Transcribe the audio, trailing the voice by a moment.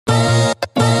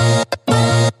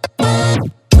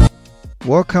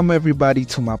Welcome everybody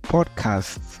to my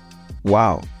podcast.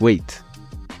 Wow, wait.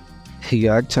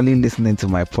 You're actually listening to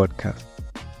my podcast.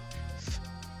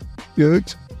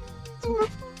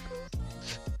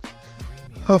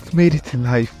 I've made it in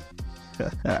life.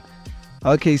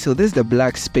 Okay, so this is the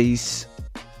black space.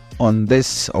 In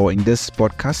this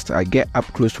podcast, I get up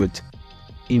close with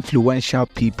influential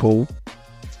people.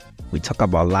 We talk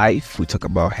about life, we talk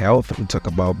about health, we talk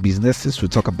about businesses, we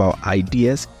talk about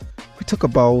ideas, we talk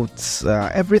about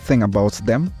everything about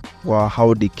them, well,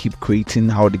 how they keep creating,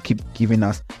 how they keep giving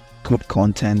us good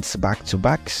contents back to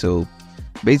back. So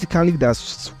basically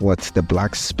that's what the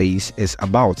black space is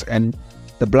about. And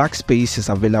the black space is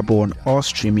available on all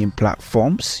streaming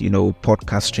platforms,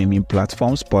 podcast streaming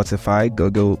platforms, Spotify,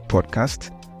 Google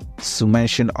Podcast, to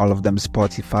mention all of them,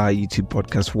 Spotify, YouTube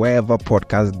Podcast, wherever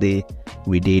podcast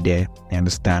we there, you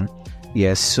understand?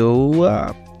 Yes,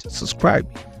 so just subscribe.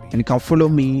 And you can follow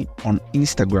me on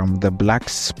Instagram, The Black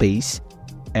Space,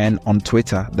 and on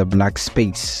Twitter, The Black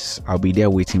Space. I'll be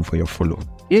there waiting for your follow.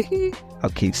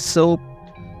 Okay, so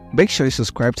make sure you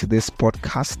subscribe to this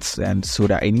podcast, and so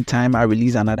that anytime I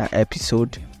release another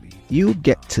episode, you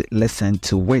get to listen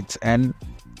to it. And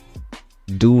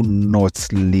do not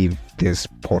leave this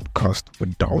podcast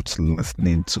without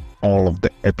listening to all of the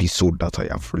episodes that I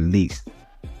have released.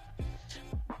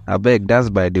 I beg, that's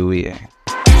by the way.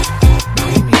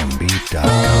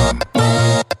 Premiumbeat.com